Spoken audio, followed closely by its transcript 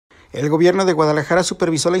El gobierno de Guadalajara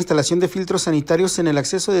supervisó la instalación de filtros sanitarios en el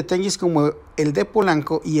acceso de tianguis como el de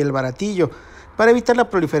Polanco y el Baratillo, para evitar la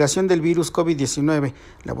proliferación del virus COVID-19,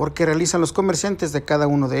 labor que realizan los comerciantes de cada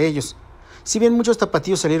uno de ellos. Si bien muchos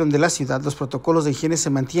tapatíos salieron de la ciudad, los protocolos de higiene se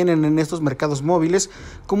mantienen en estos mercados móviles,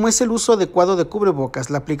 como es el uso adecuado de cubrebocas,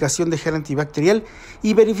 la aplicación de gel antibacterial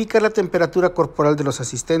y verificar la temperatura corporal de los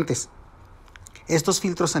asistentes. Estos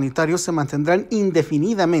filtros sanitarios se mantendrán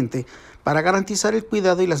indefinidamente para garantizar el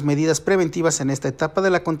cuidado y las medidas preventivas en esta etapa de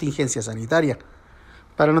la contingencia sanitaria.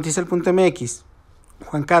 Para NoticelMX,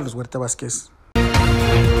 Juan Carlos Huerta Vázquez.